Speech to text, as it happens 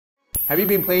Have you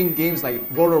been playing games like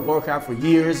World of Warcraft for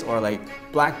years, or like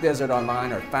Black Desert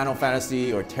Online, or Final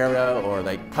Fantasy, or Terra, or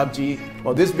like PUBG?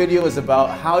 Well, this video is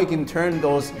about how you can turn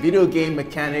those video game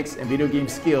mechanics and video game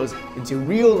skills into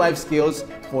real life skills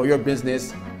for your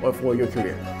business or for your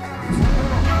career.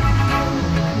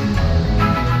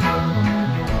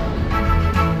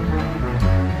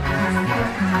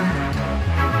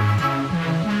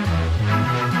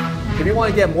 If you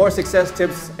want to get more success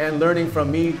tips and learning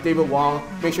from me, David Wong,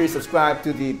 make sure you subscribe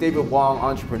to the David Wong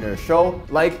Entrepreneur Show.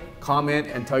 Like, comment,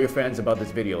 and tell your friends about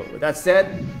this video. With that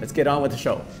said, let's get on with the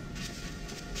show.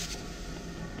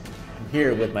 I'm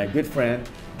here with my good friend,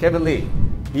 Kevin Lee.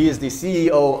 He is the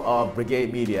CEO of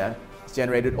Brigade Media. He's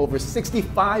generated over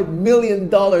 $65 million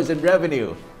in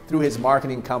revenue through his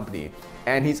marketing company.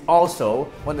 And he's also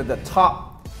one of the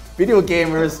top video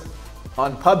gamers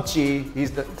on PUBG.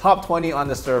 He's the top 20 on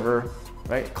the server,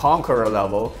 right? Conqueror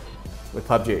level with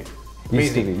PUBG.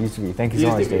 Amazing. Used to be. Thank you so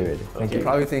much, David. Thank you. You're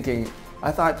probably thinking,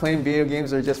 I thought playing video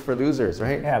games are just for losers,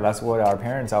 right? Yeah, that's what our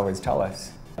parents always tell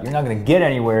us. You're not going to get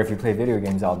anywhere if you play video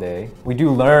games all day. We do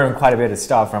learn quite a bit of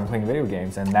stuff from playing video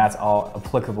games, and that's all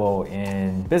applicable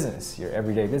in business, your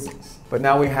everyday business. But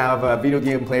now we have a video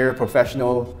game player,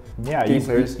 professional game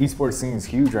players. Esports scene is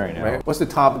huge right now. Right? What's the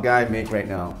top guy make right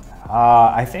now?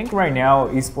 I think right now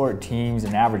esport teams,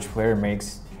 an average player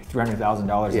makes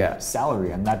 $300,000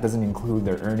 salary, and that doesn't include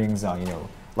their earnings on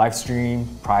live stream,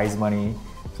 prize money.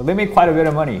 So they make quite a bit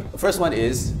of money. The first one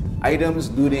is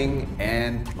items, looting,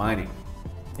 and mining.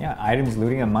 Yeah, items,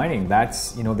 looting, and mining.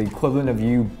 That's the equivalent of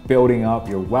you building up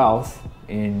your wealth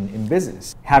in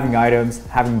business. Having items,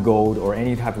 having gold, or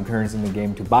any type of currency in the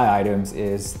game to buy items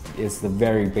is the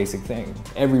very basic thing.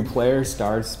 Every player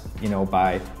starts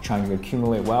by trying to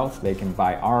accumulate wealth. They can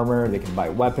buy armor, they can buy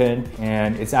weapon,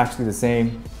 and it's actually the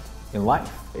same in life.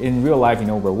 In real life,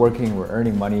 we're working, we're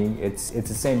earning money. It's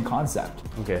the same concept.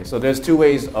 Okay, so there's two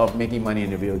ways of making money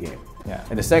in a video game. Yeah.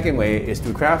 And the second way is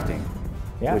through crafting,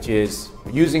 which is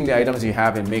using the items you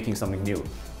have and making something new.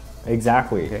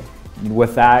 Exactly. Okay.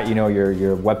 With that,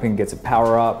 your weapon gets a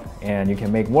power up, and you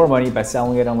can make more money by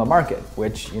selling it on the market,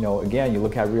 which, again, you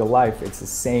look at real life, it's the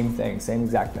same thing, same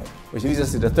exact thing. Which leads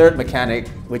us to the third mechanic,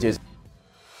 which is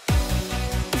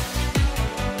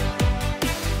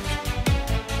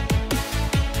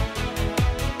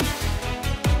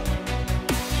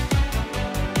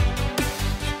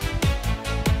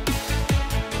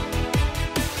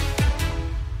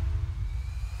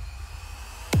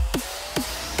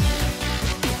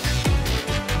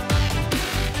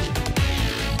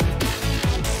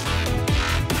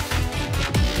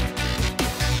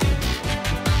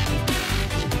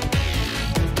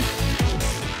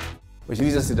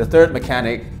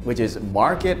which is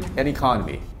market and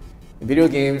economy. In video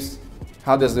games,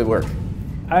 how does it work?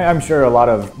 I'm sure a lot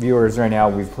of viewers right now,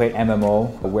 we've played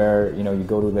MMO, where you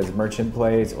go to this merchant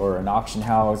place or an auction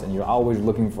house, and you're always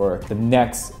looking for the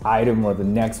next item or the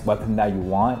next weapon that you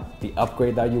want, the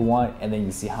upgrade that you want, and then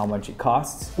you see how much it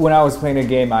costs. When I was playing a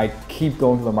game, I keep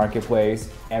going to the marketplace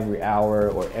every hour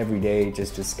or every day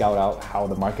just to scout out how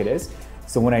the market is.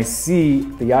 So when I see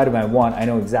the item I want, I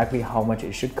know exactly how much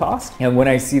it should cost. And when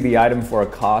I see the item for a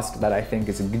cost that I think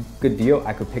is a good deal,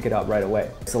 I could pick it up right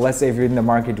away. So let's say if you're in the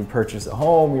market to purchase a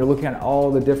home, you're looking at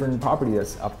all the different property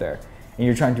that's up there, and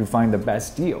you're trying to find the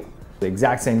best deal. The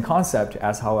exact same concept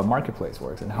as how a marketplace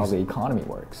works and how the economy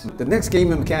works. The next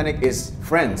game mechanic is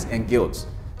friends and guilds.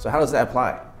 So how does that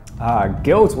apply?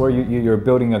 Guilds, where you're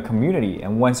building a community,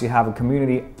 and once you have a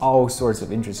community, all sorts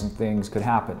of interesting things could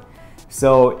happen.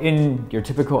 So in your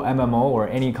typical MMO or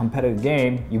any competitive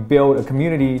game, you build a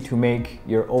community to make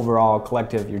your overall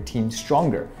collective, your team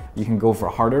stronger. You can go for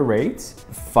harder raids,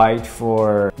 fight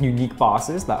for unique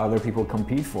bosses that other people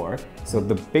compete for. So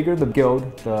the bigger the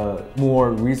guild, the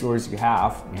more resources you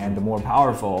have, and the more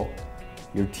powerful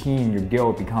your team, your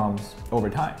guild becomes over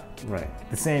time. Right.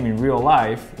 The same in real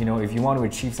life, if you want to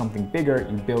achieve something bigger,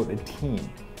 you build a team.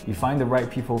 You find the right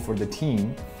people for the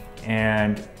team,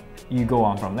 and you go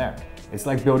on from there. It's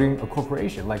like building a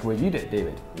corporation, like what you did,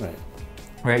 David.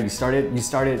 Right. You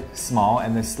started small,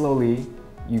 and then slowly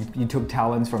you took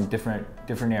talents from different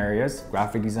areas: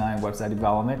 graphic design, website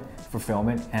development,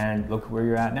 fulfillment, and look where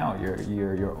you're at now.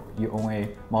 You own a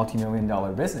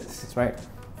multi-million-dollar business. That's right.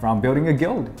 From building a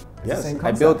guild. Yes,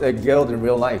 I built a guild in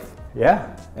real life.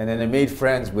 Yeah. And then I made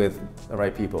friends with the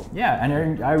right people. Yeah,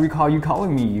 and I recall you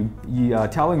calling me,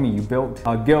 telling me you built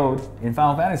a guild in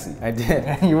Final Fantasy. I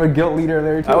did. You were a guild leader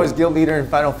there too. I was guild leader in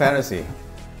Final Fantasy.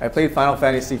 I played Final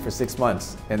Fantasy for 6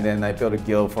 months, and then I built a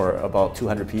guild for about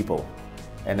 200 people.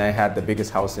 and I had the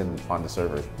biggest house on the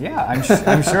server. Yeah,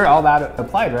 I'm sure all that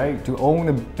applied, right? To own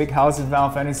a big house in Final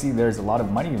Fantasy, there's a lot of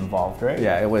money involved, right?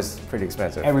 Yeah, it was pretty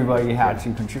expensive. Everybody had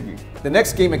to contribute. The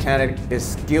next game mechanic is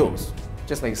skills.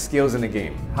 Just like skills in the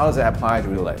game. How does that apply to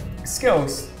real life?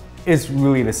 Skills is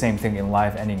really the same thing in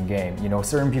life and in game. You know,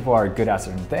 certain people are good at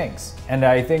certain things. And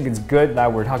I think it's good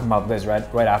that we're talking about this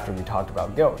right after we talked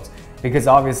about guilds. Because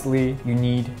obviously you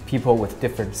need people with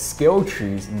different skill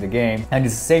trees in the game. And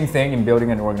it's the same thing in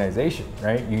building an organization,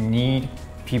 right? You need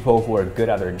people who are good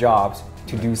at their jobs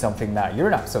to do something that you're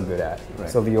not so good at. Right.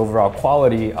 So the overall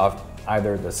quality of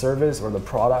either the service or the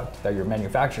product that you're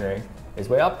manufacturing is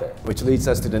way up there. Which leads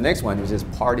us to the next one, which is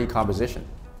party composition.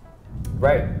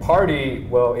 Right, party,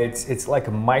 well, it's like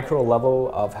a micro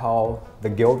level of how the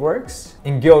guild works.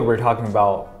 In guild, we're talking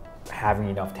about having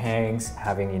enough tanks,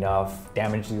 having enough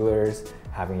damage dealers,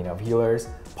 having enough healers.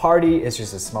 Party is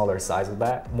just a smaller size of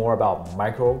that, more about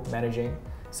micro-managing.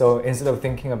 So instead of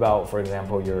thinking about, for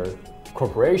example, your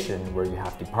corporation where you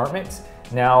have departments,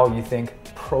 now you think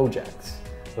projects.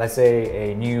 Let's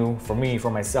say for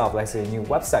myself, let's say a new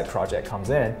website project comes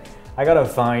in, I gotta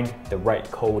find the right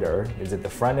coder. Is it the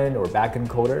front end or back end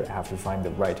coder? I have to find the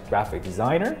right graphic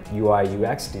designer, UI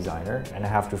UX designer, and I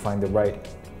have to find the right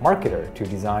marketer to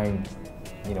design,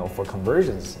 you know, for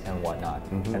conversions and whatnot.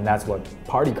 And that's what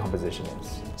party composition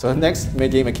is. So the next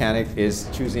game mechanic is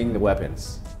choosing the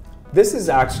weapons. This is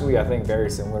actually, I think, very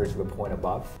similar to the point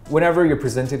above. Whenever you're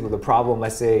presented with a problem,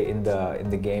 let's say in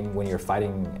the game when you're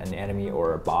fighting an enemy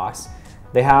or a boss,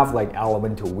 they have like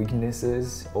elemental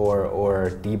weaknesses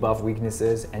or debuff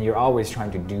weaknesses, and you're always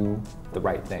trying to do the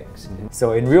right things.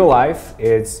 So in real life,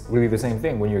 it's really the same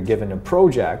thing. When you're given a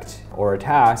project or a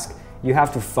task, you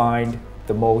have to find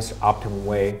the most optimal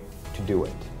way to do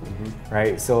it,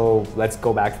 right? So let's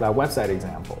go back to that website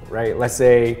example, right? Let's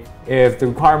say if the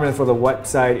requirement for the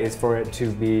website is for it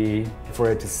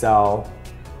to sell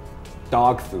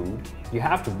dog food, you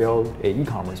have to build an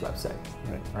e-commerce website,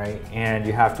 right? And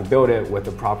you have to build it with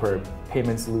the proper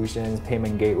payment solutions,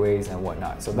 payment gateways, and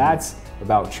whatnot. So that's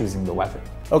about choosing the weapon.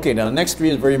 Okay, now the next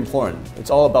three is very important. It's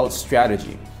all about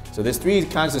strategy. So there's three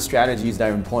kinds of strategies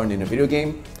that are important in a video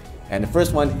game. And the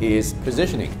first one is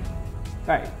positioning.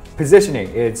 Right, positioning,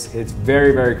 it's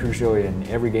very, very crucial in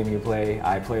every game you play.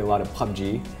 I play a lot of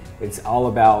PUBG. It's all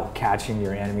about catching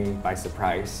your enemy by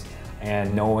surprise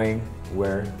and knowing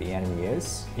where the enemy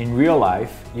is. In real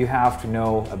life, you have to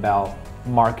know about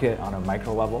market on a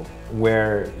micro level,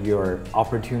 where your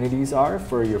opportunities are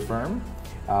for your firm,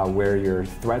 where your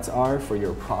threats are for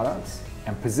your products,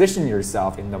 and position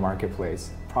yourself in the marketplace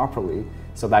properly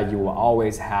so that you will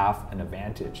always have an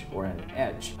advantage or an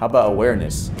edge. How about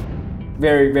awareness?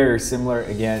 Very, very similar.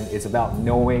 Again, it's about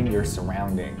knowing your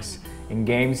surroundings. In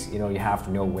games, you know, you have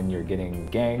to know when you're getting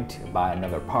ganked by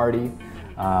another party,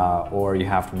 or you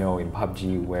have to know in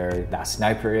PUBG where that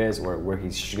sniper is or where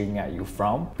he's shooting at you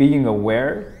from. Being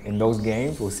aware in those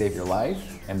games will save your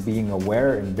life, and being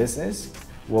aware in business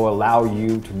will allow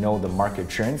you to know the market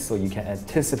trends so you can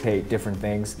anticipate different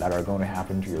things that are going to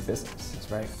happen to your business. That's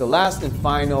right. The last and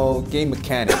final game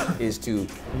mechanic is to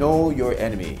know your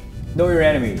enemy. Know your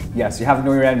enemy. Yes, you have to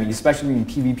know your enemy, especially in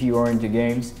PvP-oriented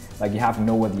games. Like, you have to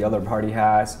know what the other party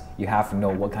has. You have to know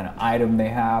what kind of item they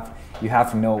have. You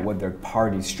have to know what their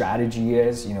party strategy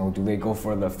is. You know, do they go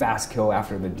for the fast kill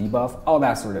after the debuff? All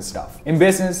that sort of stuff. In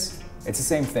business, it's the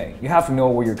same thing. You have to know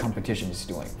what your competition is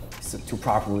doing to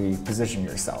properly position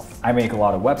yourself. I make a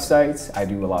lot of websites. I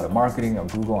do a lot of marketing on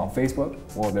Google, on Facebook.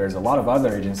 Well, there's a lot of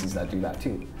other agencies that do that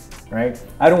too, right?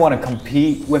 I don't want to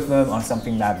compete with them on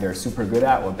something that they're super good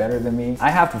at or better than me. I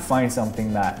have to find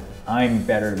something that I'm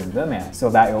better than them at, so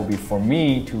that it will be for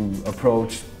me to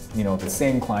approach, you know, the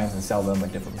same clients and sell them a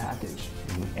different package.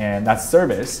 And that's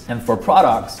service. And for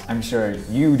products, I'm sure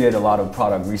you did a lot of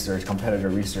product research, competitor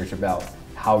research about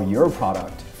how your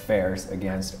product fares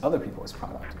against other people's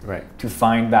product. Right. To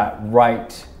find that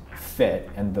right fit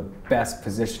and the best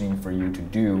positioning for you to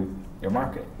do your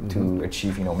market to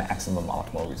achieve, you know, maximum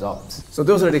optimal results. So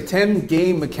those are the 10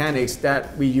 game mechanics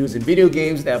that we use in video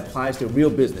games that applies to real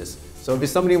business. So if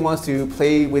somebody wants to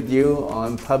play with you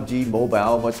on PUBG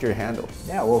Mobile, what's your handle?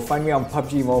 Yeah, well, find me on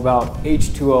PUBG Mobile,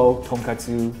 H2O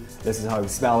Tonkatsu. This is how you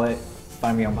spell it.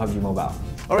 Find me on PUBG Mobile.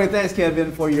 All right, thanks,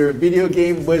 Kevin, for your video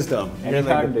game wisdom.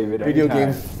 Anytime, David. Video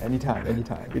anytime. game.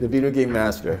 Anytime. You're the video game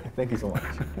master. Thank you so much.